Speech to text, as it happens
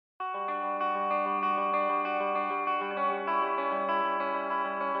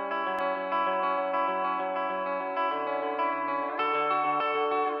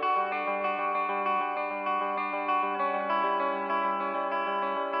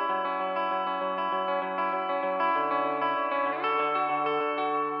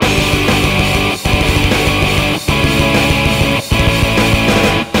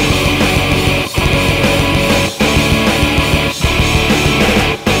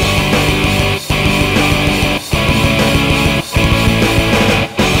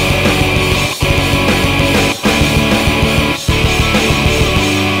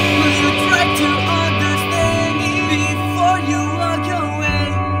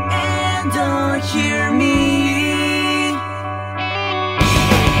hear me?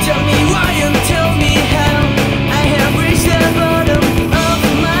 Tell me why and tell me how. I have reached the bottom of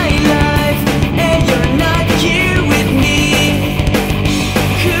my life, and you're not here with me.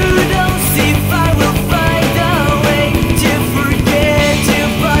 Who knows if I will find a way to forget you,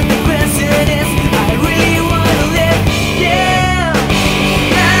 but the question is, I really wanna live, yeah.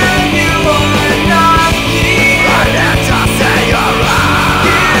 And you are not here. I have to say you're right.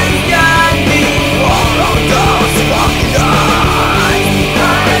 You got me. All of those fucking eyes.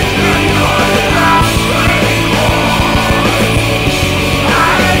 And you are not anymore.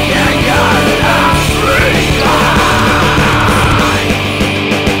 I can't get lost free life.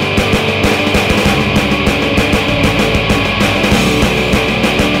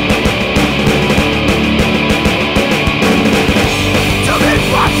 Tell me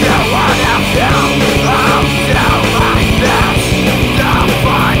what you wanna feel. I'll do my best to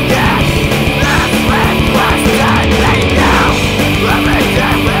forget this requested me now.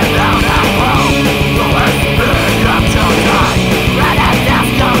 Everything without a hope. The worst big up to die. Ready to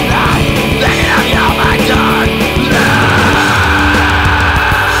come back. Thinking of you, my dark light.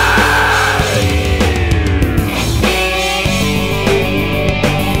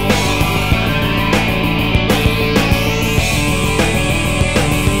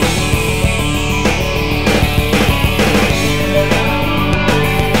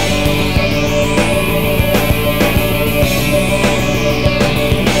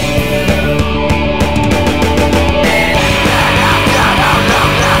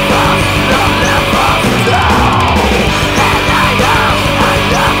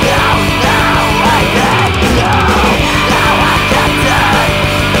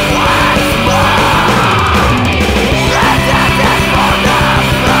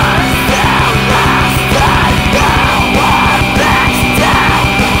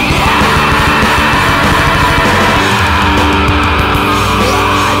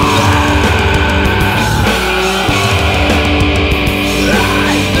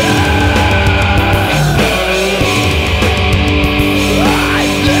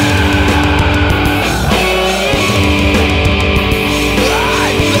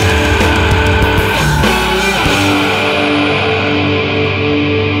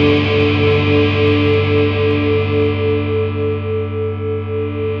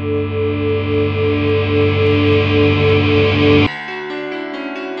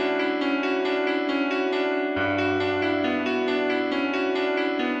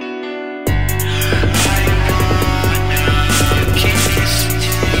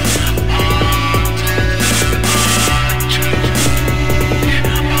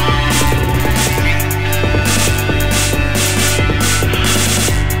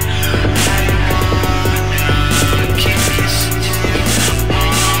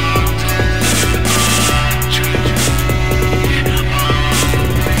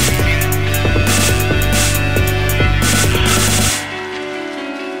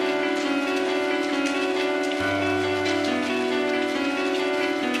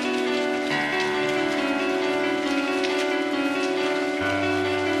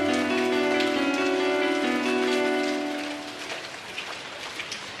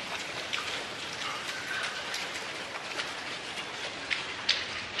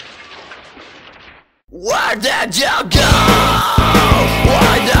 Where did you go?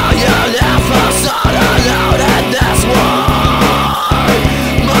 Why do you leave us all alone in this war?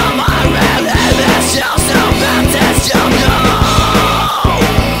 Mama, really miss you so bad as you know.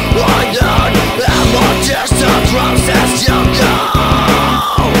 Why don't have more distant drums as you go?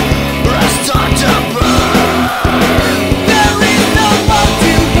 Restart to burn. There is no one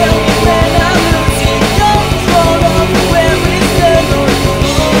to help when I'm losing control of where is the North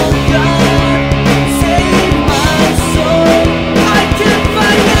Pole gone. Save my soul. I can't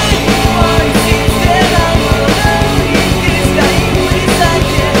find anyone.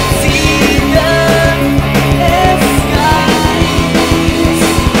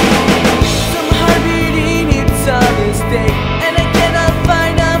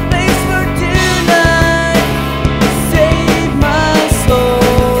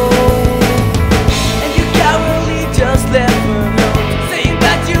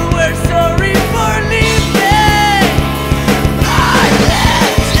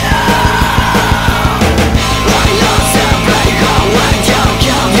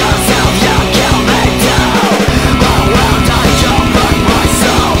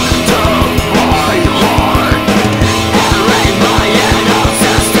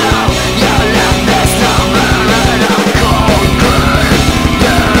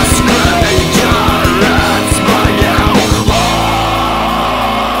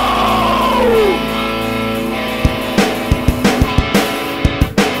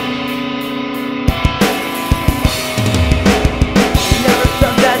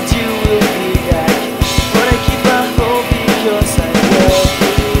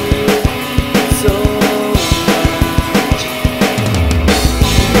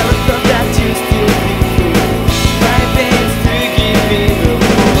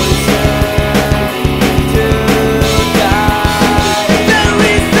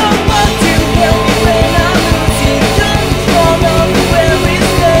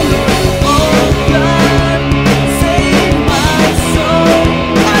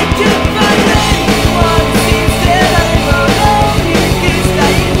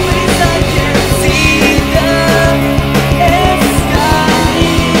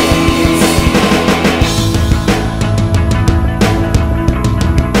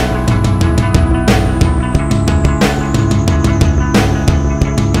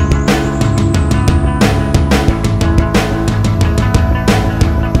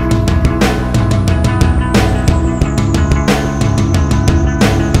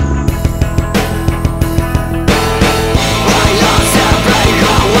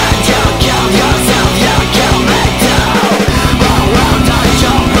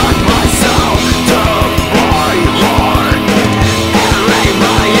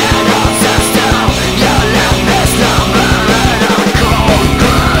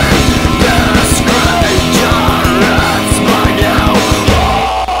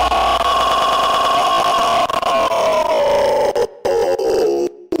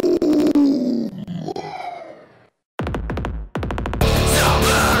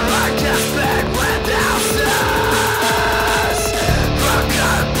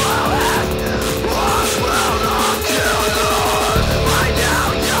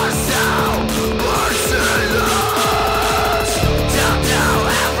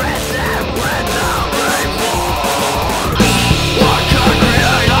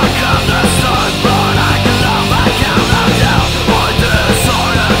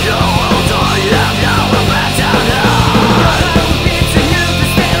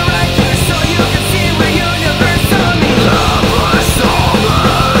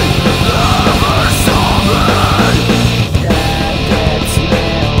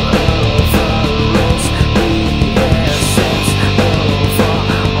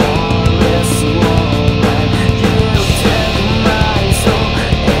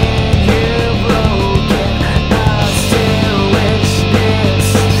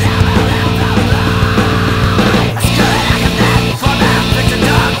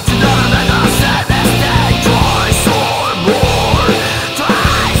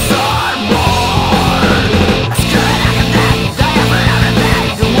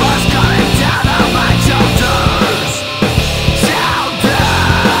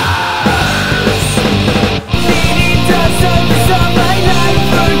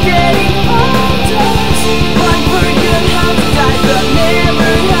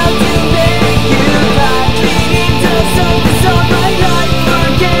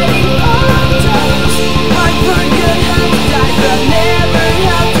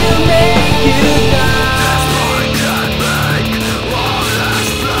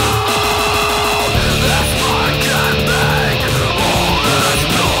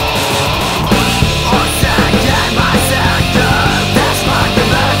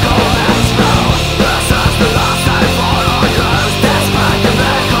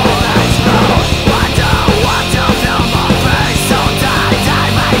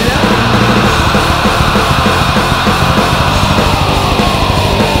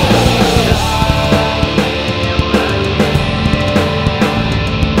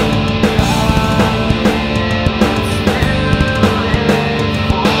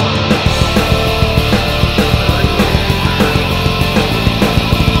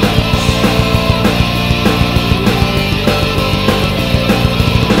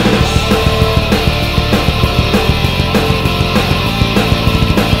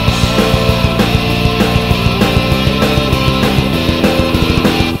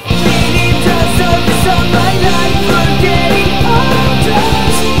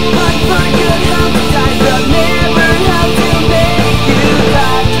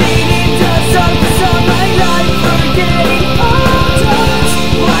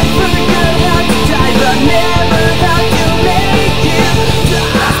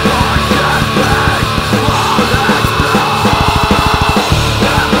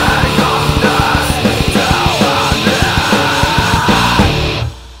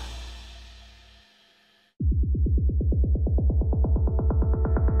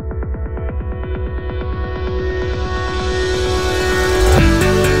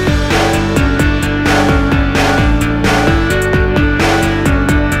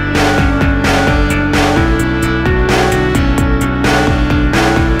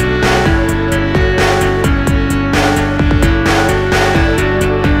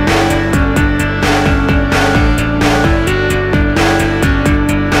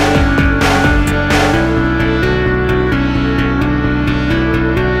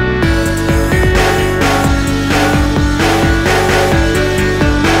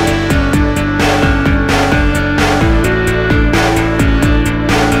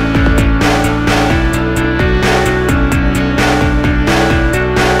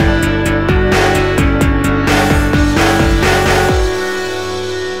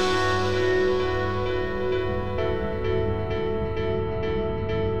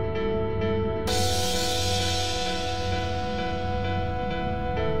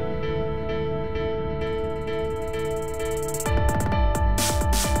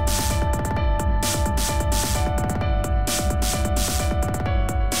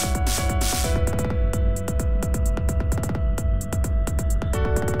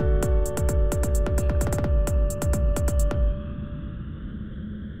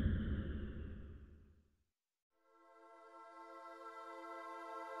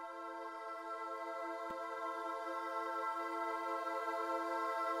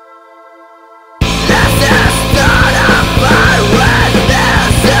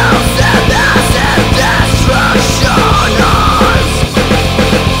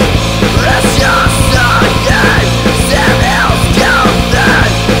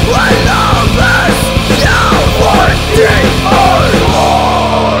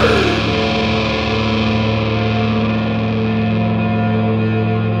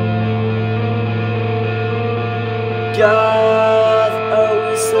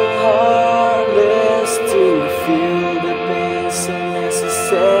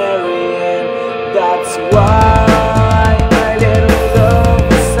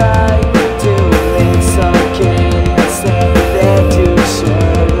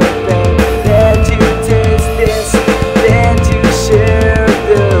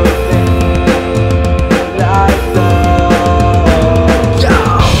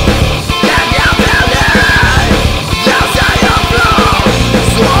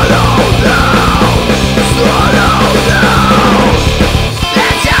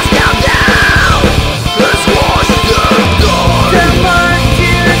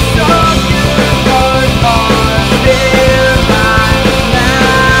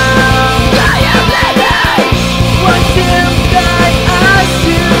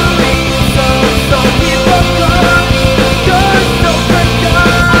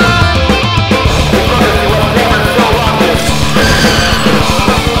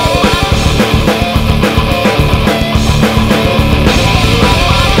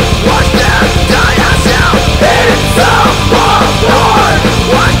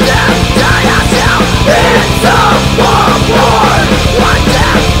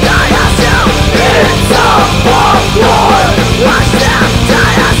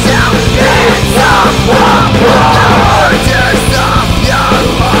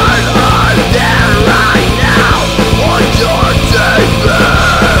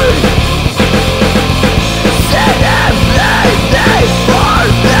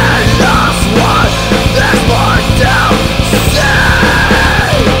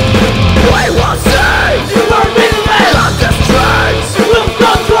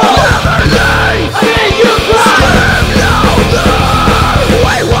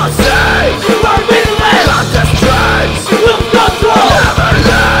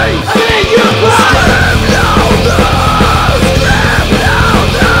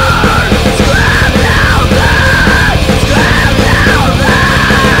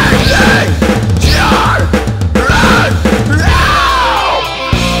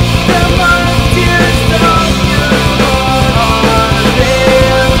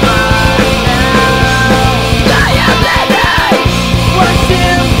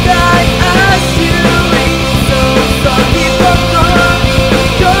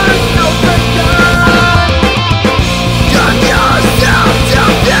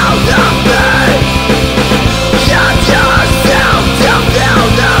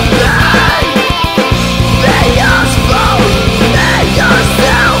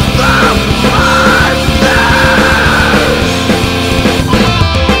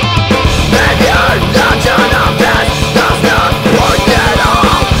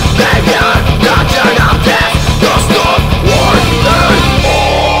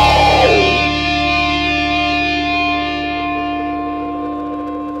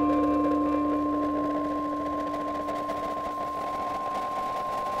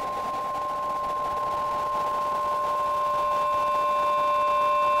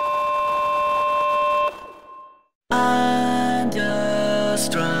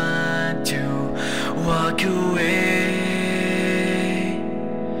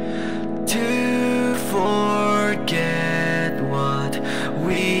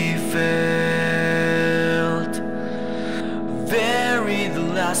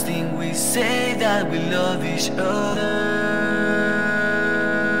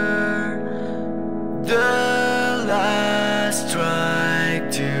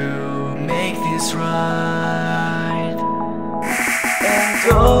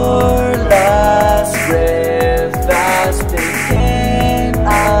 your last breath has taken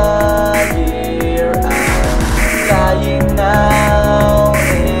a year. I'm lying now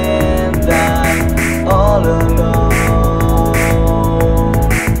and I'm all alone.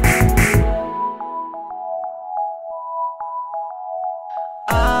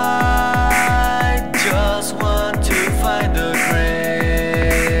 I just want to find the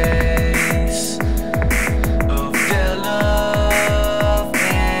grace of their love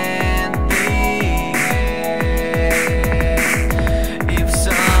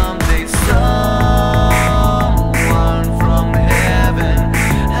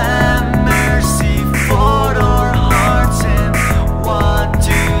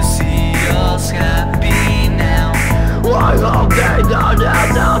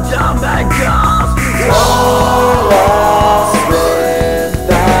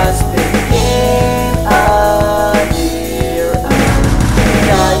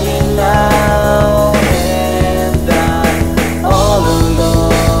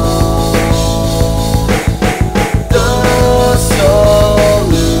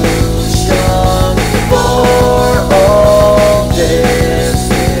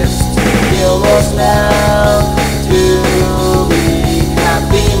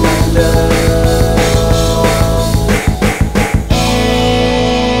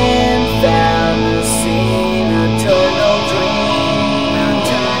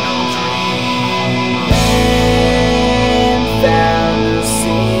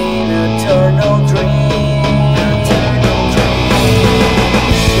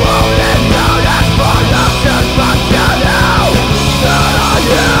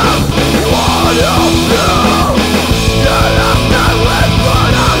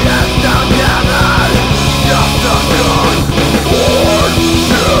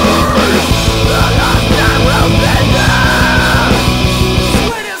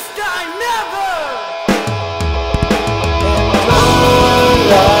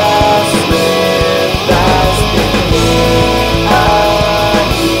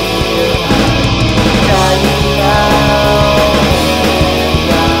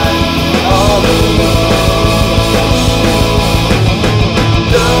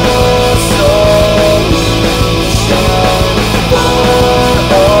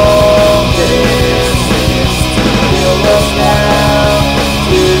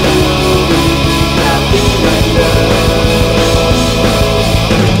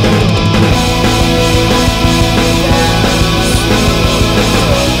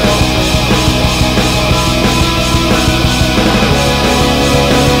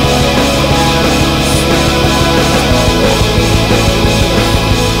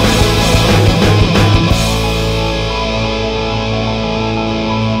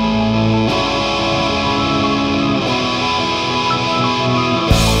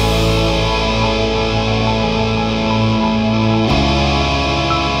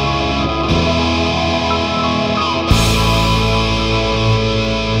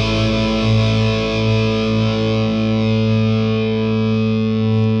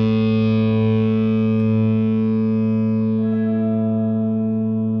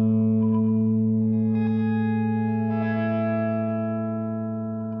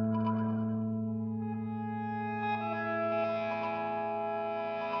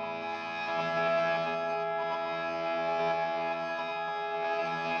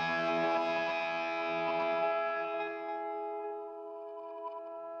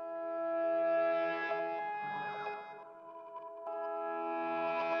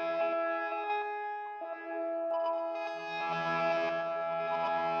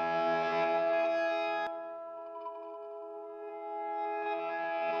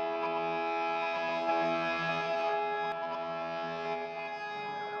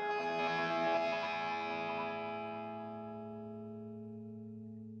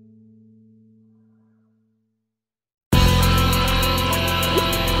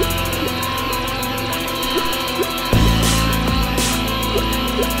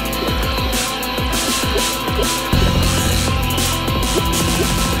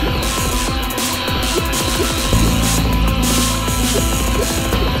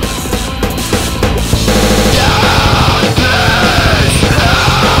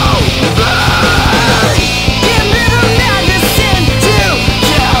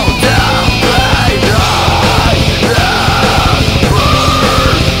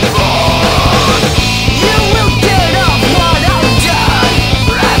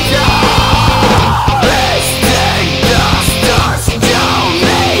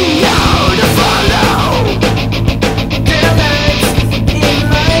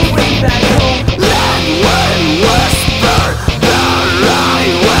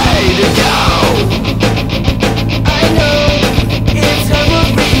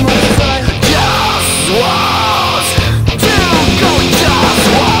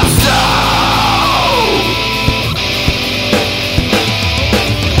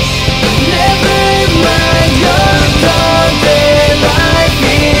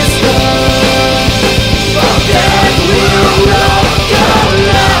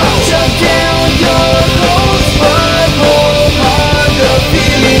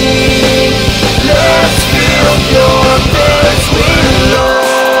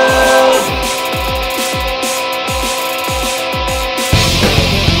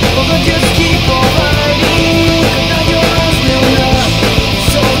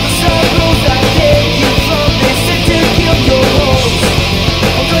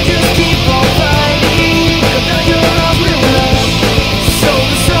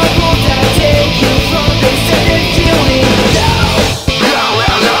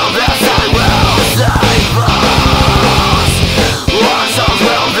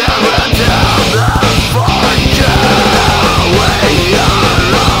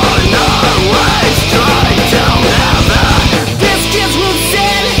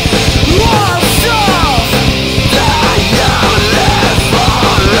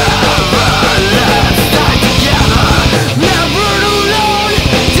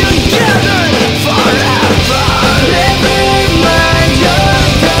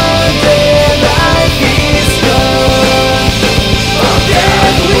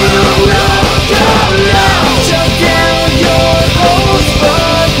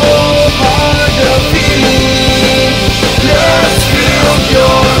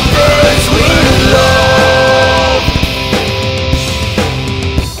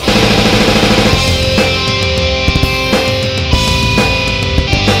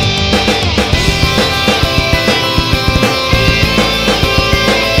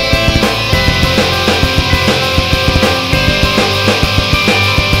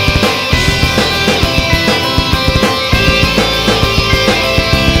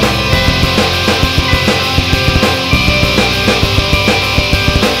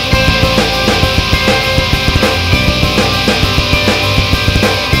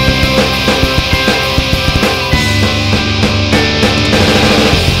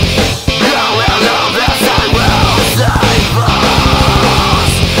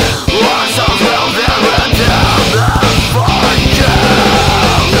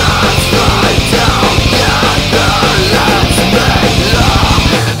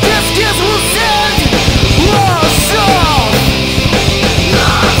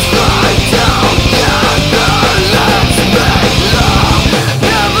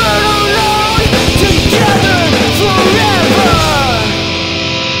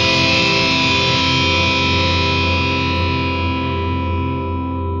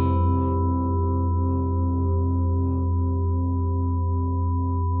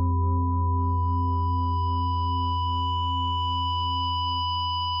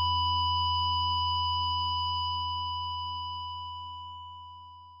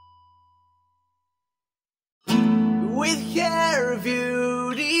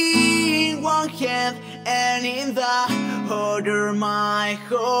hand, and in the other my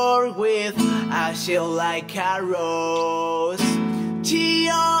heart with a shell like a rose. She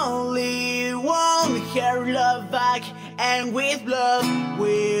only want her love back, and with blood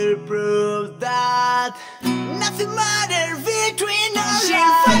will prove that nothing matters between us. She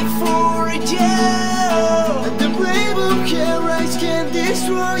fight for you, And the brave of her eyes can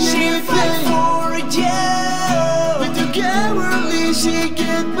destroy she anything. fight for you, With the cowardly she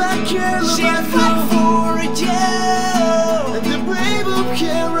get back her love she back fight home. for you, And the brave of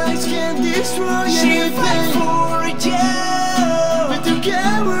her eyes can destroy she fight anything. for you. With the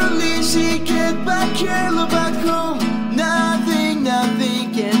cowardly she get back her love back home. Nothing, nothing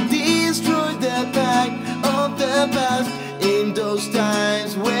can destroy the pact of the past. In those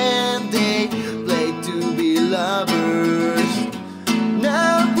times when they played to be lovers,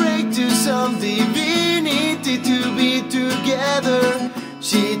 now break to some divinity to be together.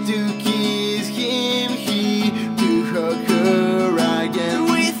 She to kiss him, he to hug her again.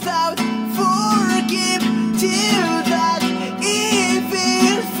 Without forgive till that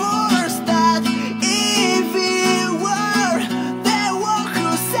evil force, that evil word, the one who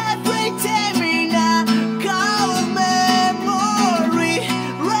separated me now, cold memory,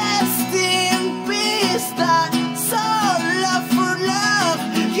 rest in peace, that soul love for love,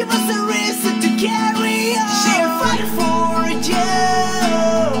 give us a reason to carry on. She fight for you,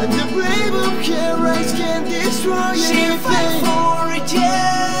 And the brave of her eyes can destroy she fight anything. for you.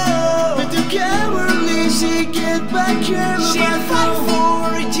 But the cowardly she get back her love She back fight home.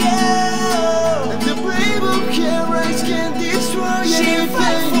 for you. And the brave of her eyes can destroy She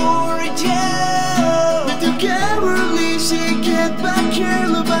fight anything. for you. But the cowardly she get back her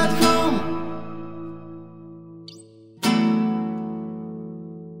love